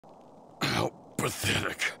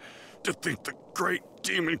pathetic to think the great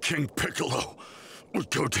Demon King Piccolo would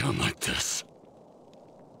go down like this.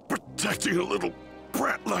 Protecting a little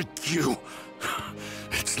brat like you.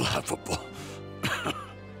 It's laughable.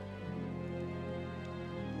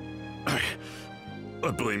 I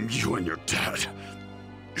blame you and your dad.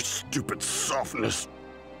 Your stupid softness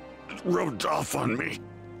rubbed off on me.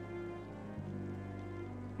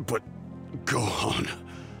 But Gohan,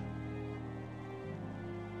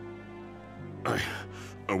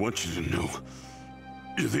 I want you to know,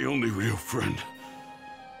 you're the only real friend.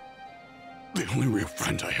 The only real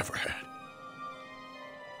friend I ever had.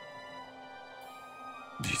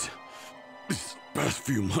 These past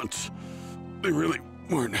few months, they really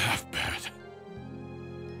weren't half bad.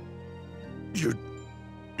 You'd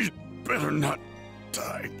better not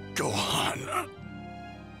die, Gohan.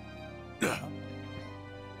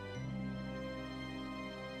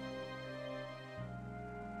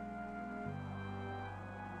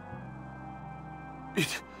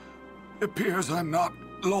 It appears I'm not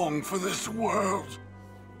long for this world.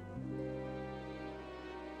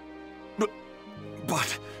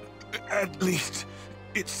 But at least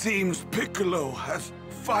it seems Piccolo has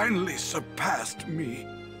finally surpassed me.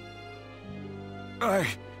 I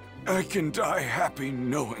can die happy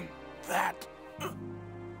knowing that.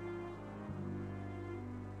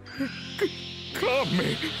 Calm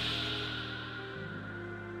me.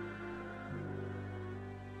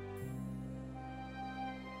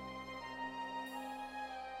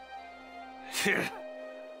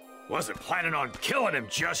 Wasn't planning on killing him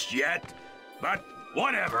just yet, but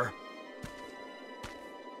whatever.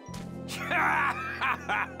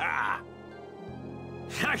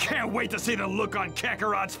 I can't wait to see the look on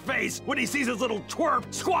Kakarot's face when he sees his little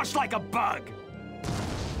twerp squashed like a bug.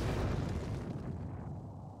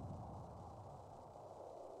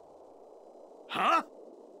 Huh?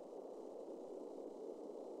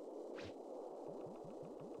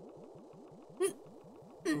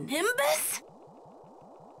 Nimbus?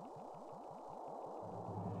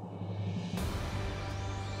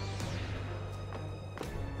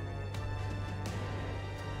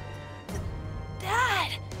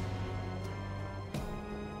 Dad!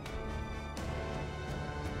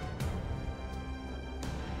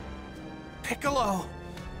 Piccolo!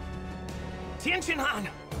 Tianqinan!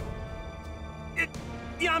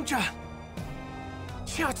 Yamcha!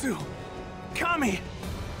 Chiaotzu! Kami!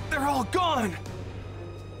 They're all gone!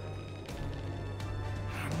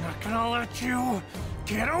 I'm not gonna let you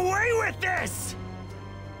get away with this!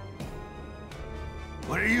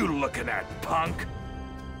 What are you looking at, punk?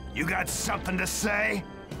 You got something to say?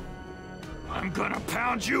 I'm gonna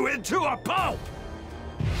pound you into a pulp!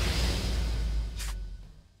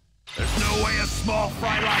 There's no way a small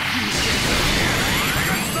fry like you gets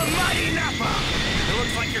against the mighty Nappa! It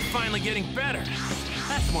looks like you're finally getting better.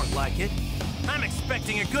 That's more like it. I'm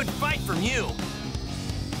expecting a good fight from you.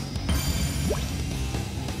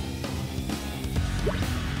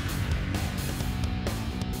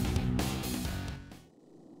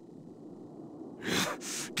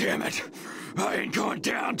 Damn it! I ain't going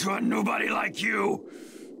down to a nobody like you!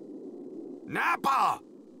 Nappa!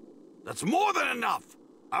 That's more than enough!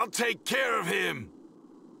 I'll take care of him!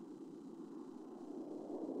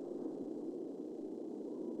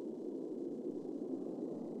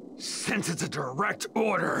 Since it's a direct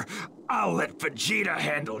order, I'll let Vegeta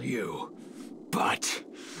handle you. But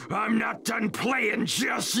I'm not done playing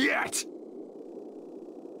just yet!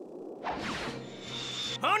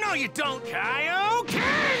 Oh no you don't, Kaioken!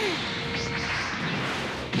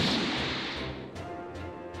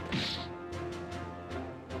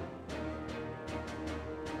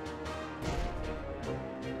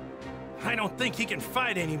 I don't think he can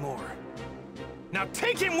fight anymore. Now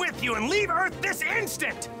take him with you and leave Earth this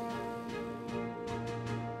instant!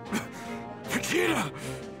 Vegeta!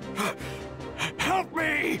 Help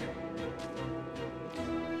me!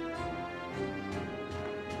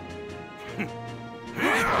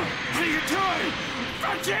 What are you doing?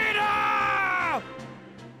 Vegeta!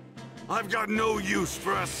 I've got no use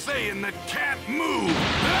for a Saiyan that can't move!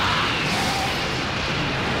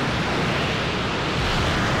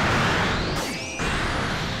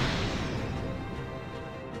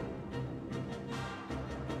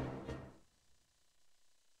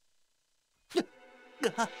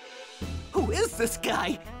 Who is this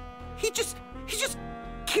guy? He just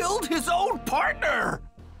killed his own partner!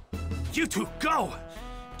 You two go!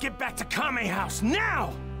 Get back to Kame House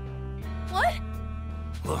now! What?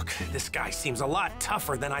 Look, this guy seems a lot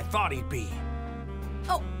tougher than I thought he'd be.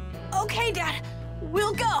 Oh, okay, Dad.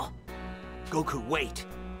 We'll go. Goku, wait.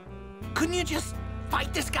 Couldn't you just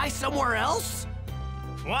fight this guy somewhere else?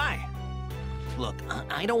 Why? Look,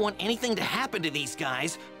 I don't want anything to happen to these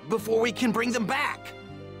guys before we can bring them back.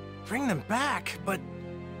 Bring them back? But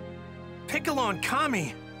Piccolo and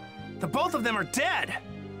Kami, the both of them are dead.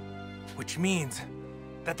 Which means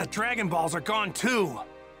that the Dragon Balls are gone too.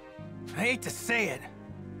 I hate to say it,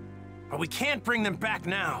 but we can't bring them back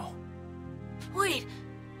now. Wait,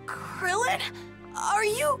 Krillin? Are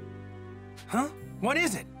you... Huh? What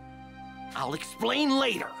is it? I'll explain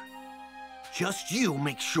later. Just you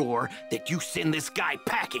make sure that you send this guy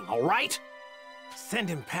packing, all right? Send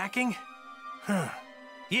him packing? Huh.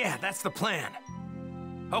 Yeah, that's the plan.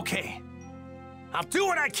 Okay. I'll do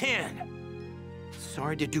what I can.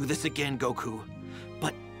 Sorry to do this again, Goku,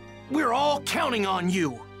 but we're all counting on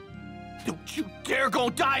you. Don't you dare go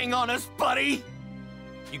dying on us, buddy!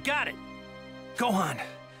 You got it. Gohan,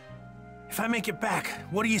 if I make it back,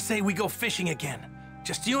 what do you say we go fishing again?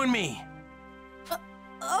 Just you and me.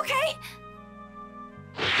 Okay.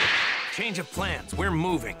 Change of plans. We're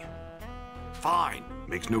moving. Fine.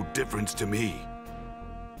 Makes no difference to me.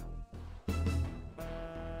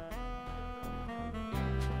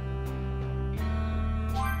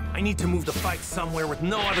 I need to move the fight somewhere with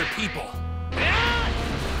no other people.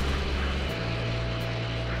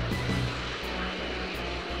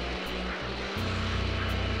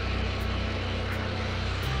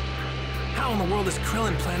 How in the world is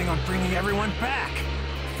Krillin planning on bringing everyone back?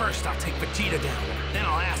 First, I'll take Vegeta down, then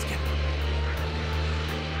I'll ask him.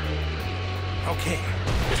 Okay,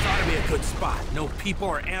 this ought to be a good spot. No people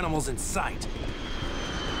or animals in sight.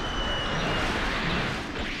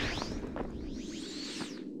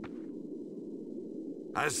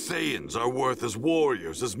 As Saiyans, our worth as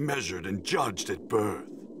warriors is measured and judged at birth.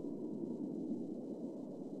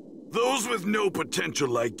 Those with no potential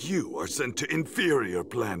like you are sent to inferior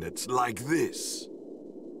planets like this.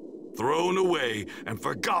 Thrown away and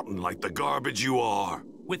forgotten like the garbage you are.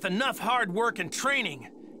 With enough hard work and training,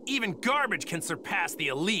 even garbage can surpass the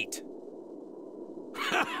elite.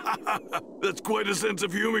 That's quite a sense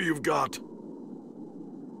of humor you've got.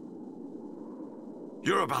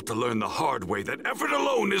 You're about to learn the hard way that effort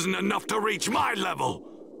alone isn't enough to reach my level.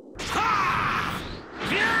 Ha!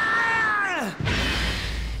 Yeah!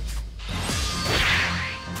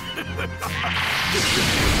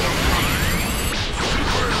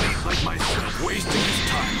 Super elite like myself wasting his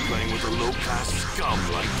time playing with a low-class scum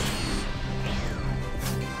like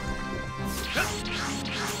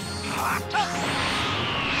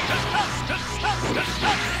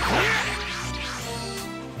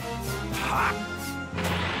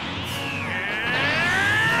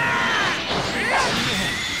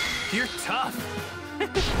You're tough.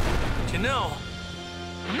 But you know,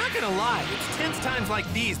 I'm not gonna lie, it's tense times like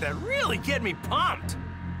these that really get me pumped.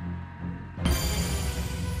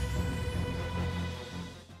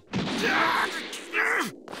 Damn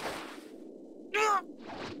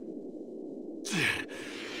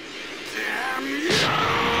you!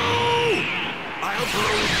 I'll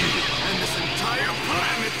blow you and this entire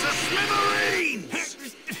planet to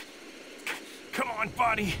smithereens! Come on,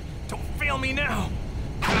 buddy. Don't fail me now.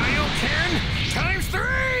 Kaioken times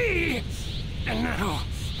 3! And now,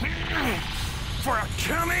 for a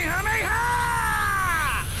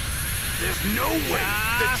Kamehameha! There's no way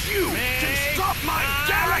that you can stop my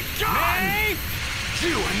Derek gun!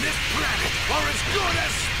 You and this planet are as good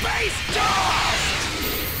as space dust!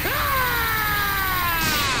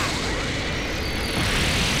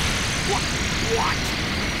 What?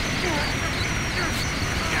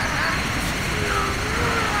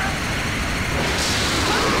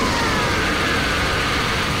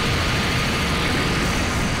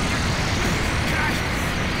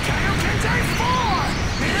 Kaioken times 4!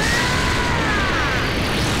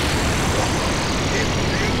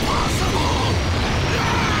 Impossible!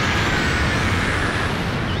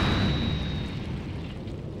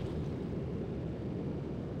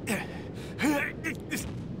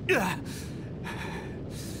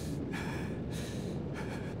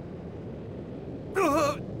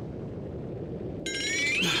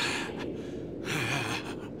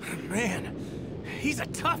 Man, he's a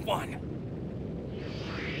tough one.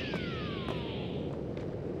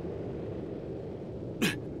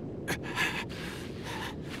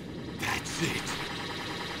 That's it.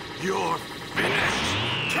 You're finished,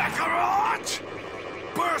 Kakarot!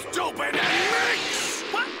 Burst open and mix!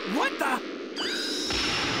 What the?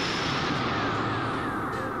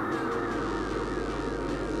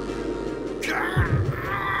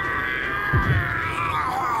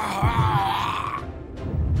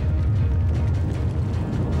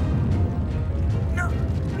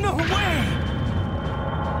 No way!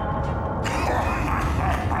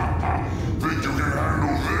 Think you can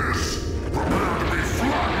handle this? Prepare to be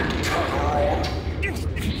flattened, Kakarot!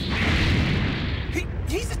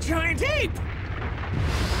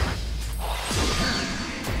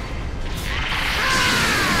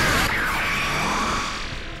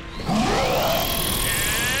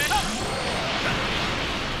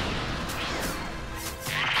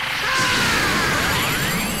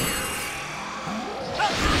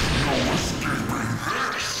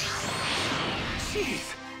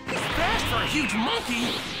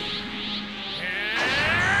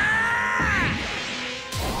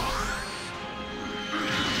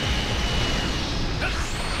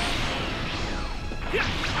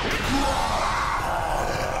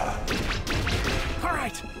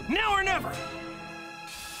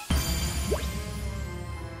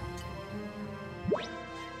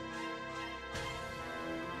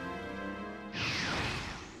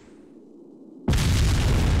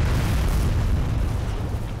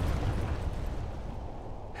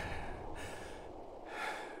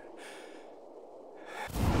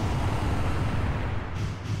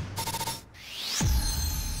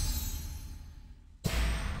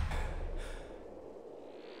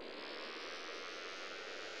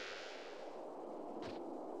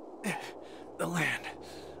 the land,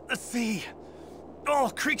 the sea,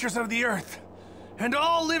 all creatures of the earth, and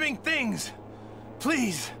all living things,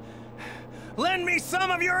 please, lend me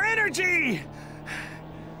some of your energy!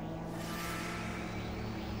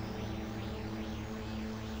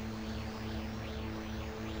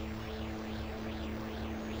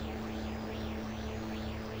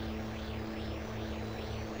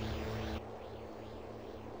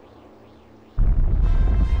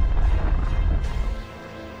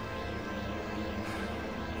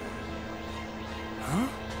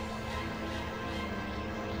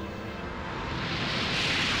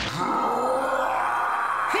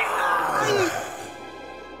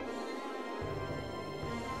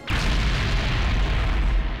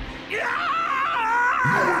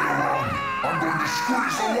 I'm going to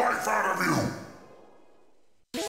squeeze the life out of you!